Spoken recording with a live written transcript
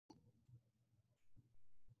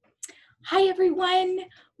Hi everyone,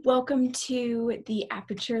 welcome to the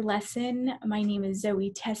Aperture lesson. My name is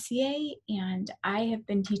Zoe Tessier and I have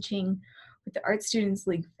been teaching with the Art Students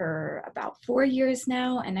League for about 4 years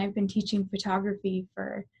now, and I've been teaching photography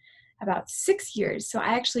for about 6 years. So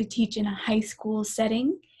I actually teach in a high school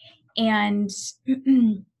setting, and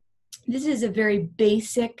this is a very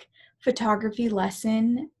basic photography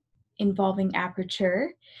lesson involving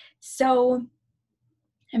Aperture. So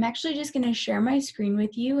I'm actually just going to share my screen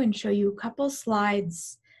with you and show you a couple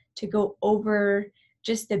slides to go over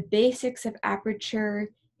just the basics of Aperture.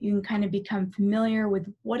 You can kind of become familiar with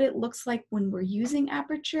what it looks like when we're using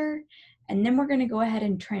Aperture, and then we're going to go ahead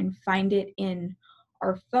and try and find it in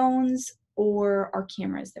our phones or our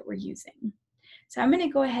cameras that we're using. So I'm going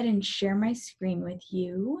to go ahead and share my screen with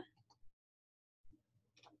you.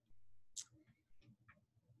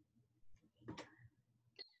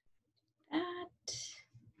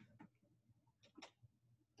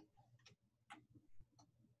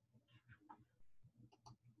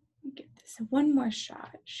 Give this one more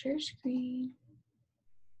shot. Share screen.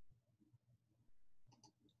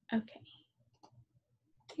 Okay,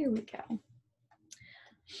 here we go.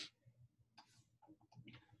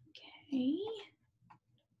 Okay.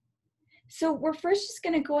 So we're first just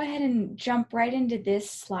going to go ahead and jump right into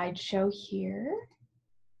this slideshow here.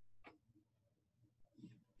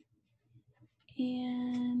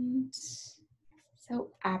 And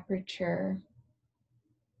so Aperture.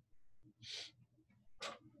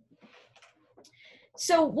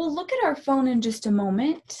 So we'll look at our phone in just a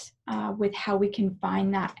moment with how we can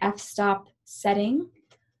find that f-stop setting.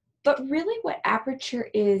 But really what Aperture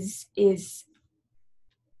is it's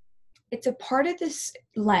a part of this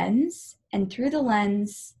lens, and through the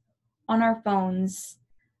lens on our phones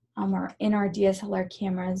or in our DSLR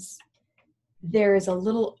cameras, there is a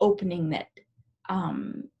little opening that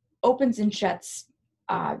opens and shuts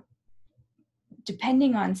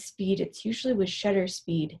depending on speed. It's usually with shutter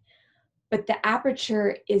speed, but the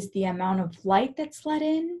aperture is the amount of light that's let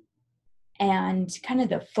in and kind of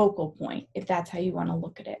the focal point, if that's how you want to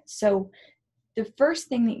look at it. So the first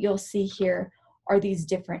thing that you'll see here are these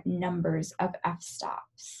different numbers of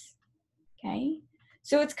f-stops, okay?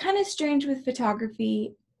 So it's kind of strange with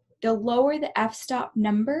photography. The lower the f-stop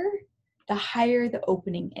number, the higher the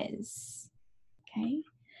opening is, okay?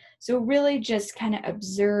 So really just kind of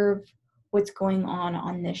observe what's going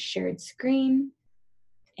on this shared screen.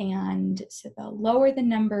 And so the lower the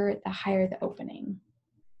number, the higher the opening.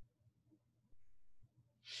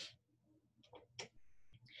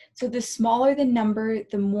 So the smaller the number,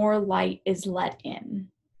 the more light is let in.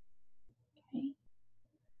 Okay.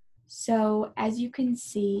 So as you can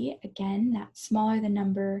see, again, that smaller the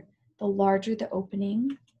number, the larger the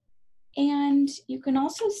opening. And you can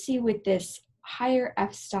also see with this higher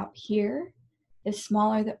f-stop here, the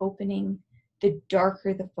smaller the opening, the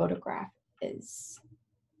darker the photograph is.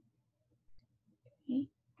 Okay.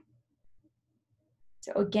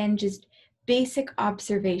 So again, just basic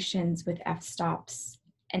observations with f-stops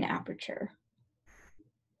and aperture.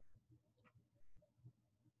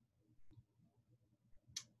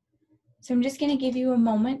 So I'm just going to give you a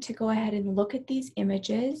moment to go ahead and look at these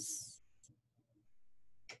images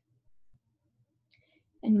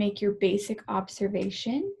and make your basic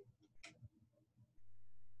observation.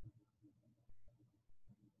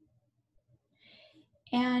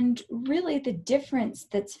 And really the difference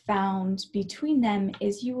that's found between them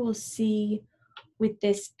is you will see with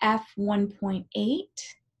this f1.8,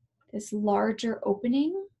 this larger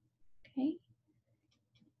opening, okay?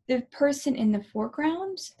 The person in the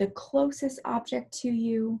foreground, the closest object to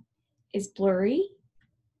you, is blurry.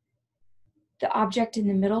 The object in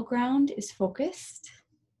the middle ground is focused,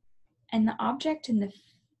 and the object in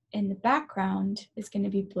the background is going to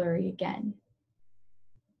be blurry again.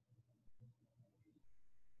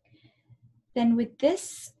 Then with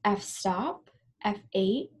this f-stop,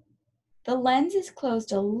 f8, the lens is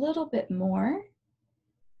closed a little bit more,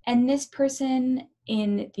 and this person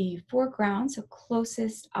in the foreground, so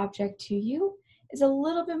closest object to you, is a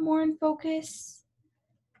little bit more in focus.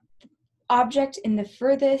 The object in the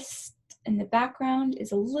furthest in the background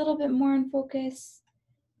is a little bit more in focus.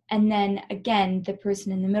 And then again, the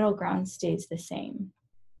person in the middle ground stays the same.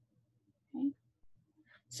 Okay.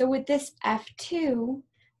 So with this f2,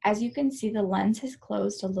 as you can see, the lens has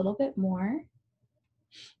closed a little bit more.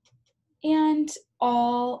 And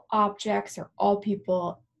all objects or all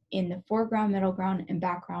people in the foreground, middle ground, and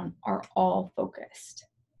background are all focused.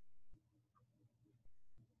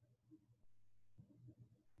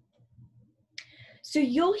 So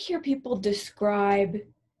you'll hear people describe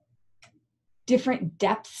different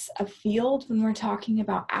depths of field when we're talking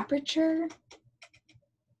about aperture.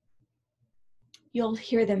 you'll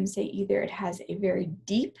hear them say either it has a very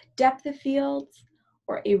deep depth of field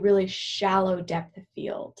or a really shallow depth of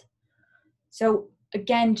field. So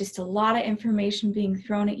again, just a lot of information being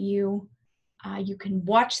thrown at you. You can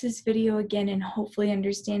watch this video again and hopefully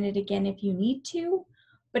understand it again if you need to.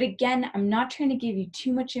 But again, I'm not trying to give you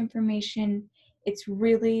too much information. It's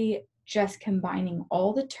really just combining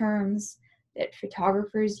all the terms that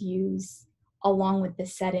photographers use along with the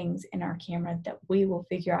settings in our camera that we will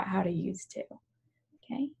figure out how to use too.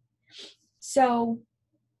 Okay, so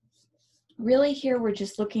really here we're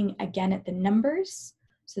just looking again at the numbers.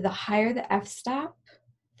 So the higher the f-stop,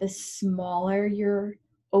 the smaller your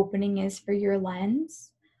opening is for your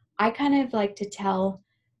lens. I kind of like to tell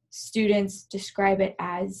students, describe it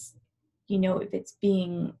as, you know, if it's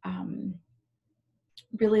being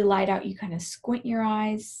really light out, you kind of squint your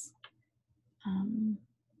eyes.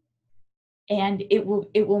 And it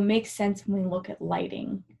will make sense when we look at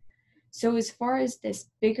lighting. So as far as this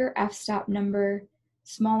bigger f-stop number,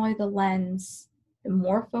 smaller the lens, the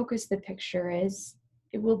more focused the picture is,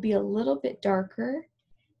 it will be a little bit darker,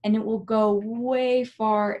 and it will go way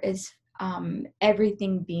far as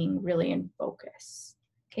everything being really in focus.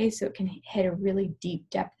 Okay, so it can hit a really deep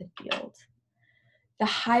depth of field. The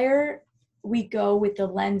higher we go with the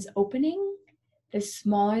lens opening, the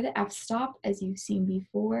smaller the f-stop, as you've seen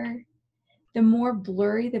before, the more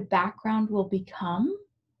blurry the background will become.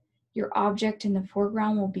 Your object in the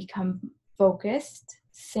foreground will become focused,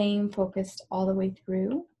 same focused all the way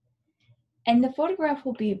through. And the photograph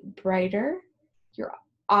will be brighter. Your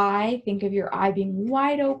eye, think of your eye being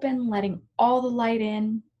wide open, letting all the light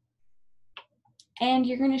in. And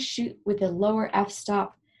you're going to shoot with a lower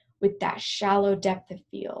f-stop with that shallow depth of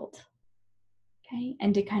field. Okay,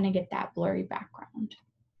 and to kind of get that blurry background.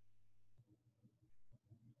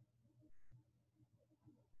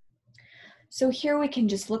 So here we can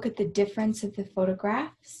just look at the difference of the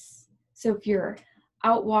photographs. So if you're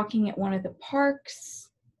out walking at one of the parks,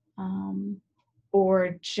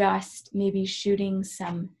 or just maybe shooting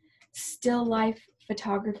some still life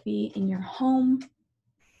photography in your home,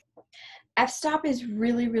 f-stop is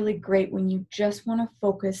really, really great when you just want to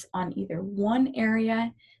focus on either one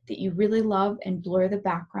area that you really love and blur the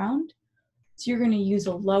background. So you're going to use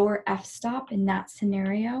a lower f-stop in that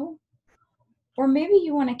scenario. Or maybe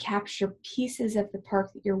you want to capture pieces of the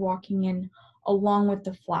park that you're walking in along with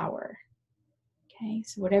the flower. Okay,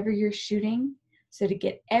 so whatever you're shooting, so to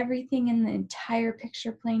get everything in the entire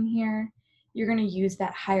picture plane here, you're going to use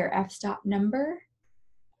that higher f-stop number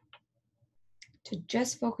to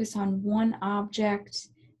just focus on one object,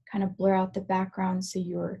 kind of blur out the background so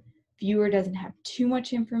your viewer doesn't have too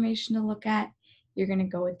much information to look at. You're going to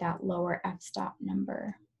go with that lower f-stop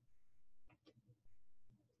number.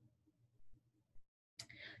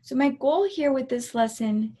 So my goal here with this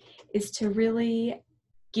lesson is to really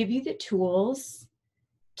give you the tools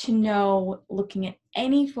to know, looking at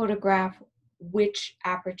any photograph, which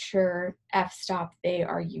aperture f-stop they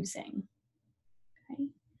are using. Okay.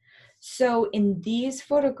 So in these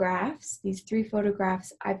photographs, these 3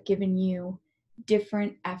 photographs, I've given you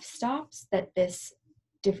different f-stops that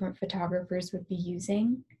different photographers would be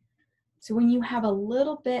using. So when you have a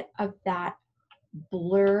little bit of that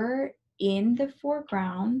blur in the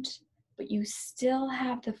foreground, but you still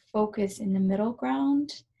have the focus in the middle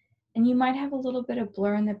ground, and you might have a little bit of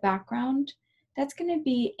blur in the background, that's going to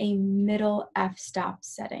be a middle f-stop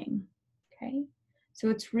setting. Okay, so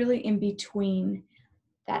it's really in between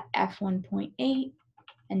that f1.8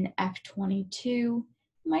 and the f22.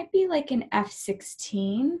 It might be like an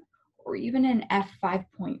f16 or even an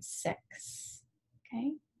f5.6.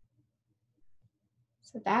 Okay,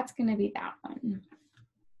 so that's going to be that one.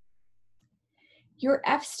 Your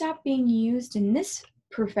f-stop being used in this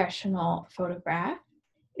professional photograph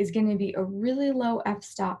is going to be a really low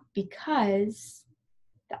f-stop because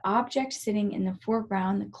the object sitting in the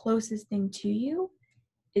foreground, the closest thing to you,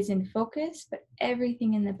 is in focus, but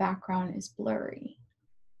everything in the background is blurry.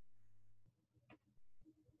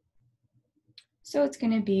 So it's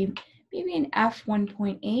going to be maybe an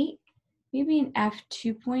f1.8, maybe an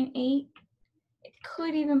f2.8. It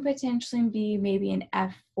could even potentially be maybe an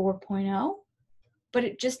f4.0. But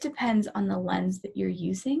it just depends on the lens that you're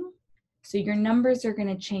using. So your numbers are going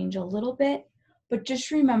to change a little bit, but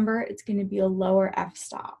just remember it's going to be a lower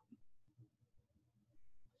f-stop.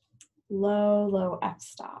 Low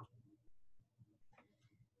f-stop.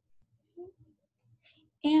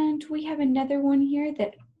 And we have another one here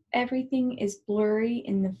that everything is blurry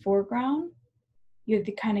in the foreground. You have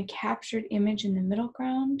the kind of captured image in the middle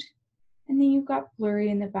ground, and then you've got blurry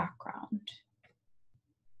in the background.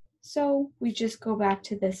 So we just go back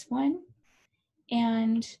to this one,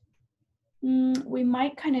 and We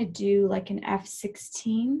might kind of do like an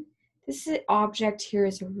F16. This object here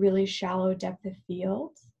is a really shallow depth of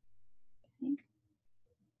field.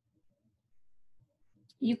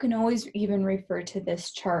 You can always even refer to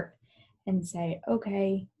this chart and say,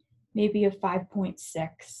 okay, maybe a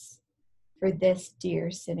 5.6 for this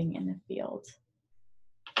deer sitting in the field.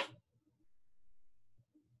 Okay.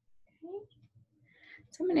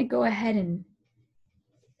 So I'm going to go ahead and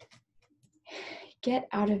get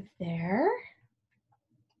out of there.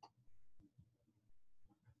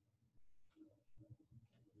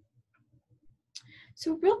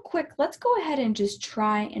 So real quick, let's go ahead and just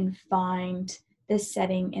try and find this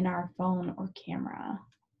setting in our phone or camera.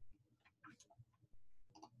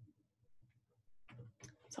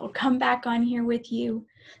 So I'll come back on here with you.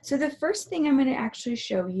 So the first thing I'm going to actually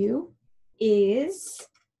show you is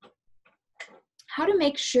how to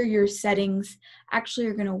make sure your settings actually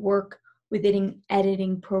are going to work with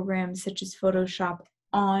editing programs such as Photoshop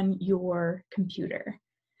on your computer.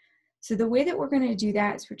 So the way that we're going to do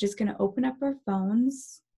that is we're just going to open up our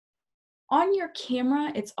phones. On your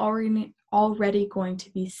camera, it's already going to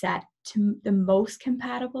be set to the most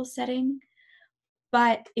compatible setting.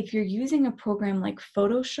 But if you're using a program like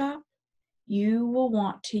Photoshop, you will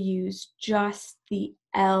want to use just the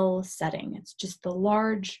L setting. It's just the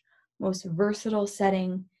large, most versatile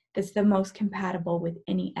setting that's the most compatible with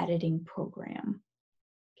any editing program.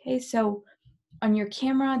 Okay, so on your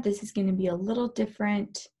camera, this is going to be a little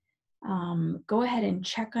different. Go ahead and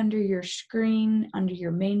check under your screen, under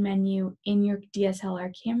your main menu in your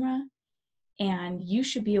DSLR camera, and you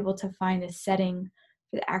should be able to find a setting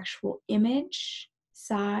for the actual image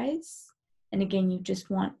size. And again, you just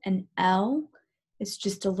want an L. It's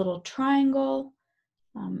just a little triangle,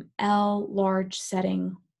 L large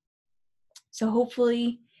setting. So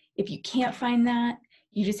hopefully, if you can't find that,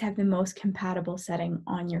 you just have the most compatible setting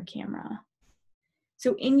on your camera.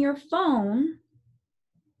 So in your phone,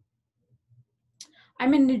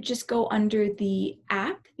 I'm going to just go under the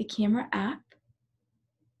app, the camera app.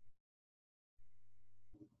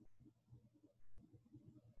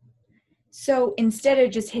 So instead of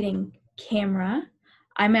just hitting camera,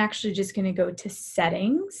 I'm actually just going to go to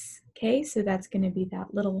settings. Okay, so that's going to be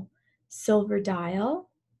that little silver dial.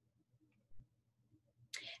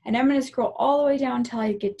 And I'm going to scroll all the way down until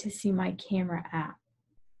I get to see my camera app.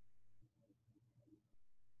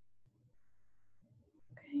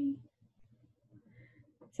 Okay.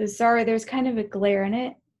 So sorry, there's kind of a glare in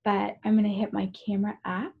it, but I'm going to hit my camera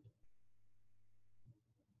app.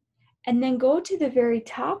 And then go to the very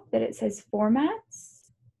top that it says formats.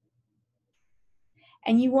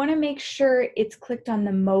 And you want to make sure it's clicked on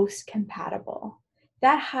the most compatible.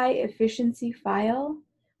 That high efficiency file,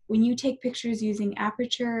 when you take pictures using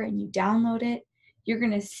Aperture and you download it, you're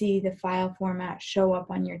going to see the file format show up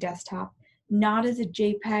on your desktop, not as a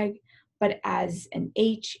JPEG, but as an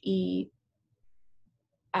IF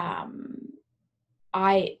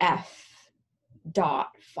dot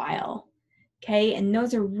file. Okay, and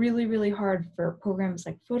those are really, really hard for programs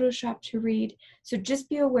like Photoshop to read. So just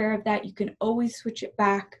be aware of that. You can always switch it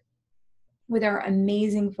back. With our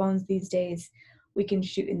amazing phones these days, we can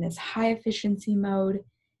shoot in this high efficiency mode,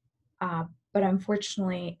 but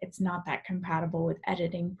unfortunately, it's not that compatible with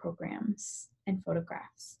editing programs and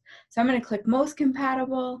photographs. So I'm going to click most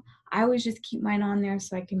compatible. I always just keep mine on there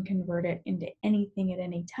so I can convert it into anything at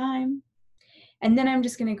any time. And then I'm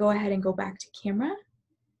just going to go ahead and go back to camera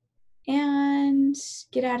and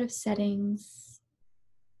get out of settings.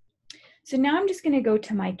 So now I'm just going to go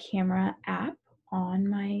to my camera app on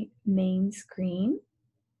my main screen.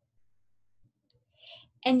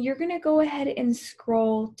 And you're going to go ahead and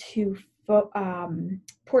scroll to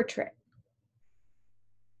portrait.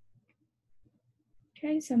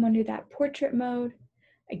 Okay, so I'm under that portrait mode.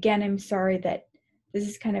 Again, I'm sorry that this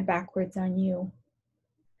is kind of backwards on you.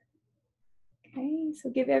 Okay, so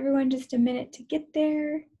give everyone just a minute to get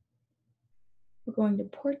there. We're going to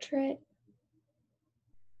portrait.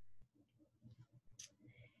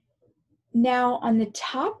 Now on the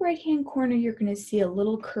top right-hand corner, you're going to see a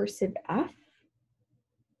little cursive F.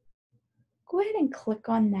 Go ahead and click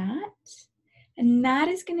on that. And that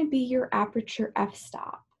is going to be your Aperture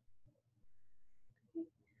f-stop.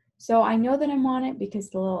 So I know that I'm on it because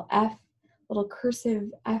the little F, little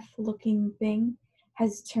cursive F looking thing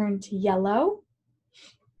has turned to yellow.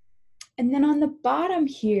 And then on the bottom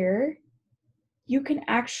here, you can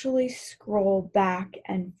actually scroll back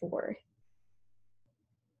and forth.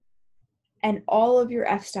 And all of your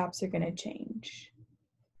f-stops are going to change.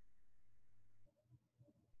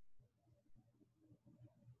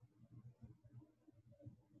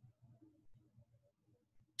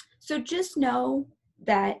 So just know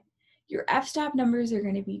that Your f-stop numbers are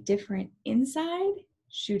going to be different inside,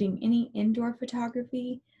 shooting any indoor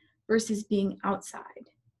photography, versus being outside.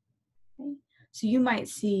 Okay? So you might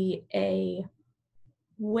see a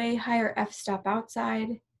way higher f-stop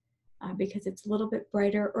outside because it's a little bit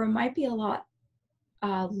brighter, or it might be a lot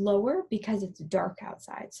lower because it's dark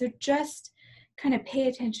outside. So just kind of pay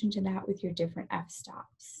attention to that with your different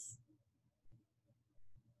f-stops.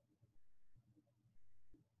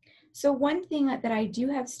 So one thing that I do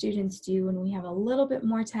have students do when we have a little bit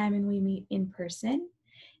more time and we meet in person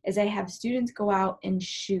is I have students go out and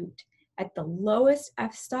shoot at the lowest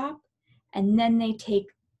f-stop, and then they take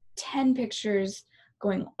 10 pictures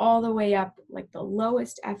going all the way up, like the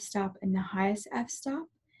lowest f-stop and the highest f-stop,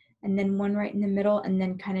 and then one right in the middle, and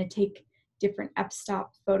then kind of take different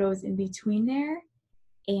f-stop photos in between there.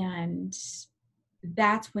 And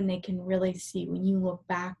that's when they can really see, when you look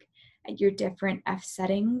back at your different f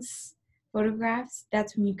settings photographs,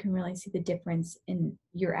 that's when you can really see the difference in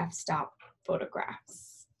your f-stop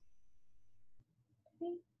photographs.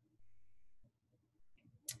 Okay.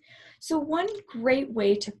 So one great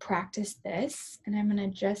way to practice this, and I'm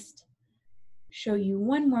going to just show you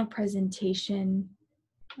one more presentation.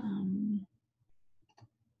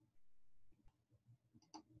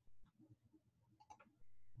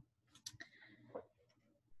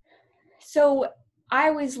 So I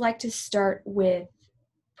always like to start with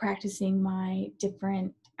practicing my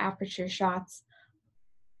different aperture shots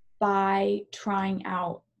by trying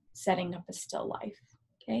out setting up a still life,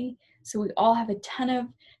 okay? So we all have a ton of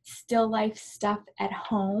still life stuff at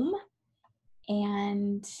home,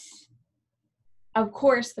 and of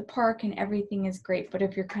course the park and everything is great, but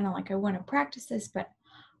if you're kind of like, I want to practice this, but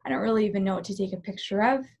I don't really even know what to take a picture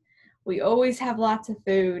of, we always have lots of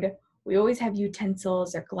food. We always have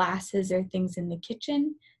utensils or glasses or things in the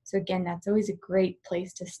kitchen. So again, that's always a great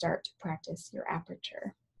place to start to practice your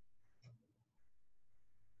aperture.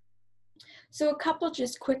 So a couple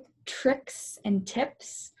just quick tricks and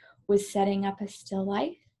tips with setting up a still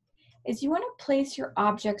life is you want to place your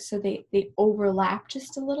objects so they overlap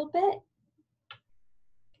just a little bit.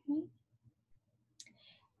 Okay.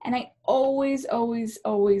 And I always, always,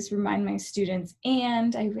 always remind my students,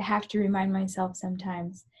 and I have to remind myself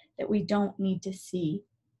sometimes, that we don't need to see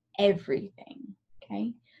everything,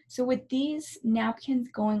 okay? So with these napkins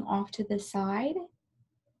going off to the side,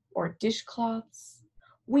 or dishcloths,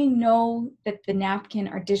 we know that the napkin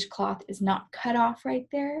or dishcloth is not cut off right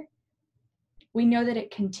there. We know that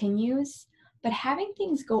it continues, but having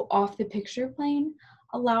things go off the picture plane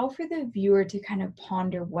allow for the viewer to kind of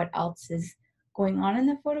ponder what else is going on in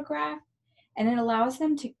the photograph, and it allows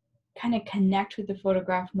them to kind of connect with the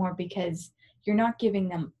photograph more because you're not giving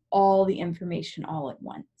them all the information all at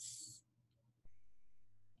once.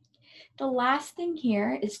 The last thing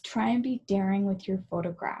here is try and be daring with your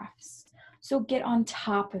photographs. So get on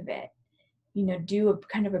top of it. You know, do a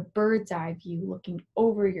kind of a bird's eye view looking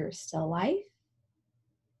over your still life.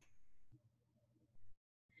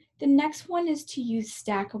 The next one is to use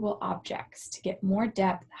stackable objects to get more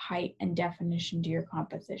depth, height, and definition to your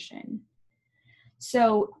composition.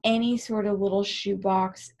 So any sort of little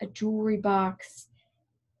shoebox, a jewelry box,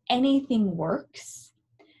 anything works.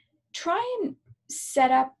 Try and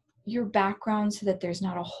set up your background so that there's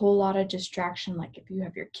not a whole lot of distraction, like if you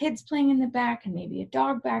have your kids playing in the back and maybe a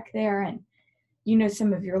dog back there and you know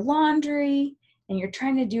some of your laundry and you're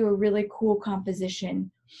trying to do a really cool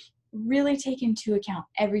composition, really take into account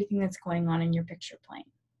everything that's going on in your picture plane,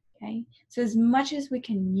 okay? So as much as we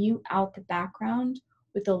can mute out the background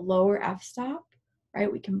with a lower f-stop,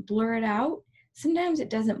 right, we can blur it out. Sometimes it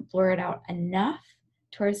doesn't blur it out enough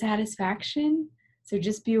to our satisfaction, so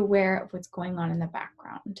just be aware of what's going on in the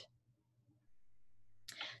background.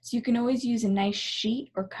 So you can always use a nice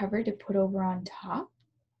sheet or cover to put over on top,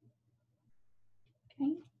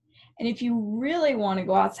 okay? And if you really want to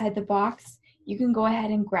go outside the box, you can go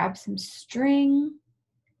ahead and grab some string.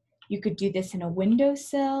 You could do this in a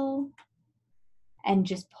windowsill and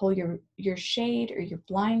just pull your shade or your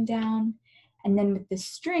blind down. And then with the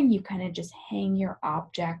string, you kind of just hang your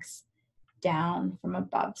objects down from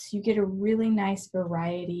above. So you get a really nice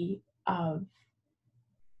variety of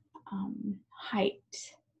height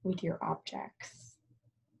with your objects.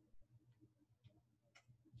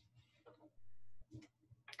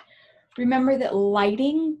 Remember that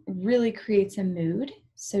lighting really creates a mood.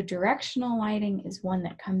 So directional lighting is one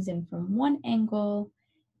that comes in from one angle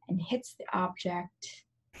and hits the object.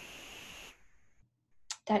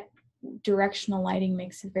 That directional lighting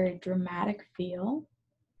makes a very dramatic feel.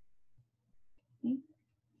 Okay.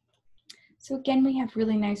 So again, we have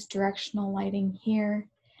really nice directional lighting here,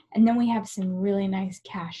 and then we have some really nice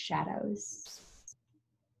cast shadows.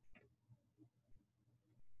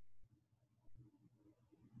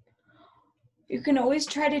 You can always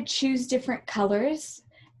try to choose different colors.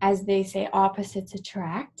 As they say, opposites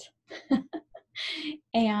attract.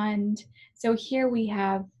 And so here we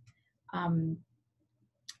have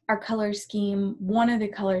our color scheme, one of the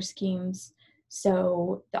color schemes.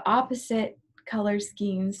 So the opposite color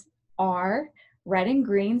schemes are red and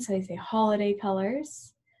green, so they say holiday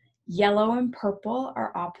colors. Yellow and purple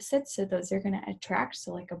are opposites, so those are going to attract,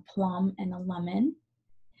 so like a plum and a lemon.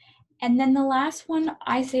 And then the last one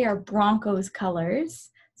I say are Broncos colors,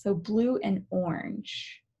 so blue and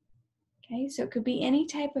orange. Okay, so it could be any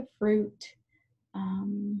type of fruit,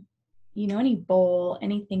 you know, any bowl,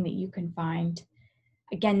 anything that you can find.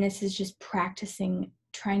 Again, this is just practicing,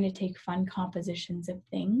 trying to take fun compositions of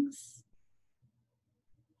things.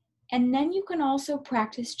 And then you can also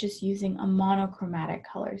practice just using a monochromatic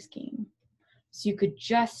color scheme. So you could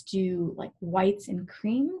just do like whites and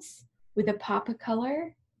creams with a pop of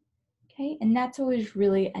color. Okay, and that's always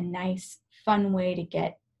really a nice, fun way to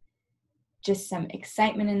get just some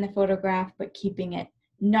excitement in the photograph, but keeping it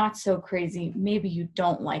not so crazy. Maybe you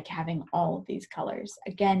don't like having all of these colors.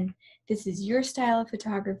 Again, this is your style of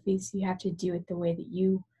photography, so you have to do it the way that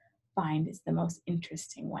you find is the most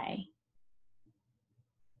interesting way.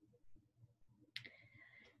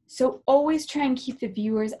 So always try and keep the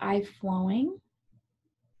viewer's eye flowing.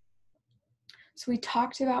 So we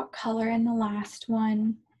talked about color in the last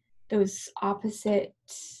one, those opposite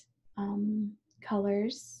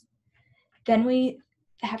colors. Then we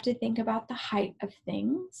have to think about the height of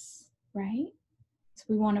things, right? So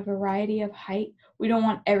we want a variety of height. We don't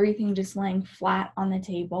want everything just laying flat on the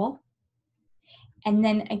table. And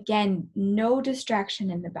then again, no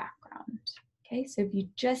distraction in the background. Okay, so if you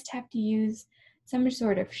just have to use some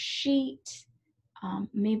sort of sheet,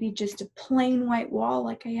 maybe just a plain white wall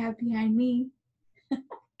like I have behind me,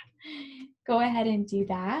 go ahead and do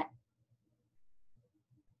that.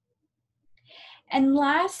 And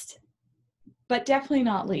last, but definitely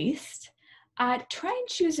not least, try and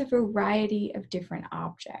choose a variety of different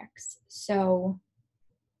objects. So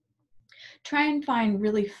try and find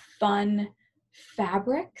really fun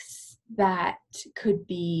fabrics that could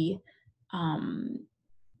be,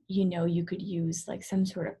 you know, you could use like some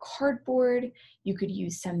sort of cardboard, you could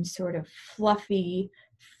use some sort of fluffy,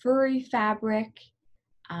 furry fabric,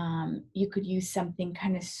 you could use something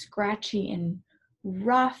kind of scratchy and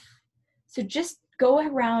rough. So just go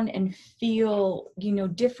around and feel, you know,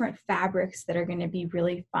 different fabrics that are going to be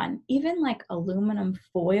really fun. Even like aluminum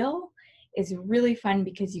foil is really fun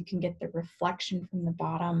because you can get the reflection from the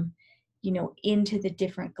bottom, you know, into the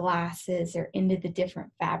different glasses or into the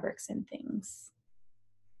different fabrics and things.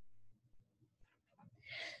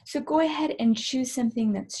 So go ahead and choose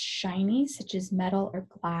something that's shiny, such as metal or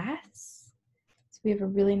glass. So we have a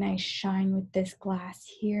really nice shine with this glass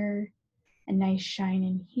here, a nice shine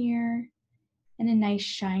in here, and a nice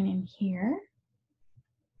shine in here.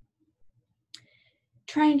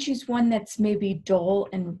 Try and choose one that's maybe dull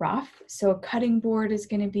and rough. So a cutting board is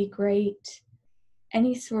going to be great.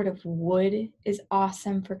 Any sort of wood is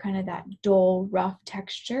awesome for kind of that dull, rough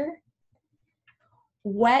texture.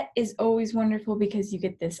 Wet is always wonderful because you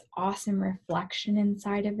get this awesome reflection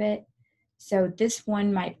inside of it. So this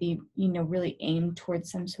one might be, you know, really aimed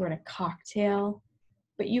towards some sort of cocktail,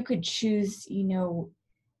 but you could choose, you know,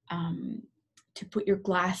 to put your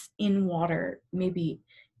glass in water, maybe,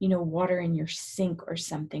 you know, water in your sink or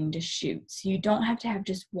something to shoot. So you don't have to have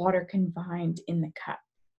just water confined in the cup.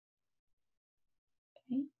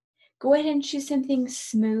 Okay. Go ahead and choose something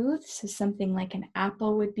smooth. So something like an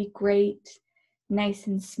apple would be great, nice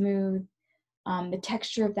and smooth. The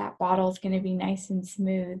texture of that bottle is going to be nice and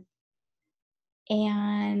smooth.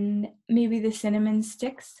 And maybe the cinnamon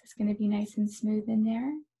sticks is going to be nice and smooth in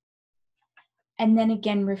there. And then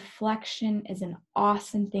again, reflection is an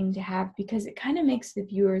awesome thing to have because it kind of makes the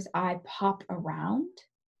viewer's eye pop around.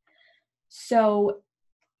 So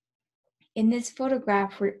in this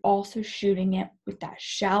photograph, we're also shooting it with that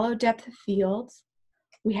shallow depth of field.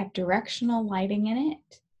 We have directional lighting in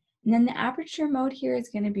it. And then the aperture mode here is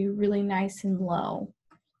going to be really nice and low.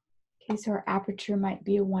 Okay, so our aperture might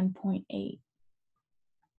be a 1.8.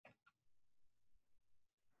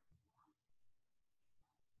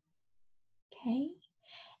 Okay.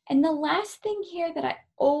 And the last thing here that I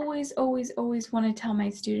always want to tell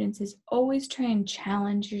my students is always try and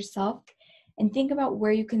challenge yourself and think about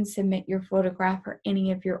where you can submit your photograph or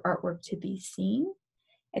any of your artwork to be seen.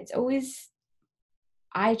 It's always,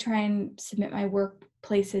 I try and submit my work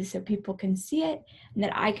places so people can see it and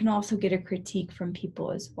that I can also get a critique from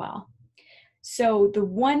people as well. So the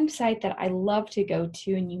one site that I love to go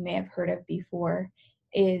to, and you may have heard of before,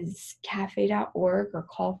 is cafe.org or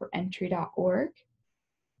callforentry.org.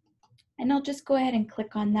 And I'll just go ahead and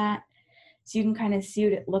click on that so you can kind of see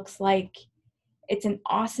what it looks like. It's an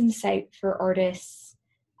awesome site for artists.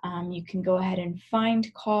 You can go ahead and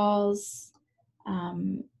find calls.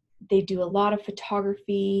 They do a lot of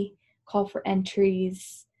photography, call for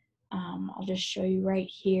entries. I'll just show you right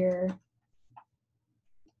here.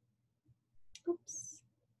 Oops.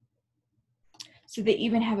 So they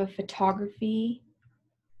even have a photography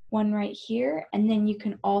one right here. And then you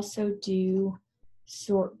can also do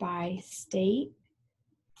sort by state.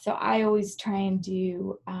 So I always try and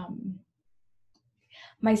do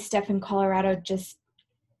my stuff in Colorado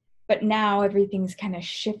but now everything's kind of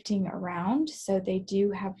shifting around. So they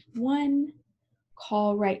do have one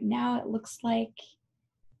call right now, it looks like.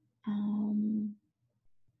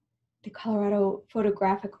 The Colorado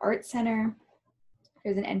Photographic Art Center.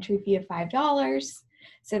 There's an entry fee of $5.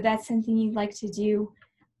 So that's something you'd like to do.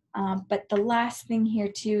 But the last thing here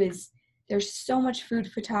too is there's so much food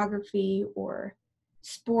photography or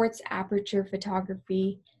sports aperture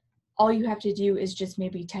photography. All you have to do is just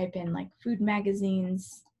maybe type in like food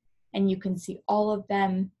magazines and you can see all of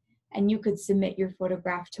them, and you could submit your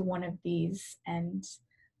photograph to one of these and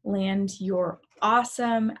land your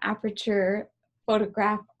awesome aperture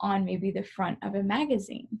photograph on maybe the front of a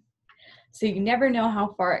magazine. So you never know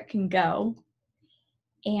how far it can go.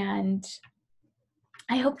 And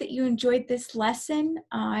I hope that you enjoyed this lesson.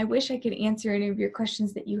 I wish I could answer any of your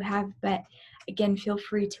questions that you have, but again, feel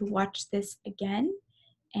free to watch this again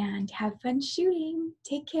and have fun shooting.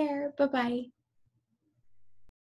 Take care. Bye-bye.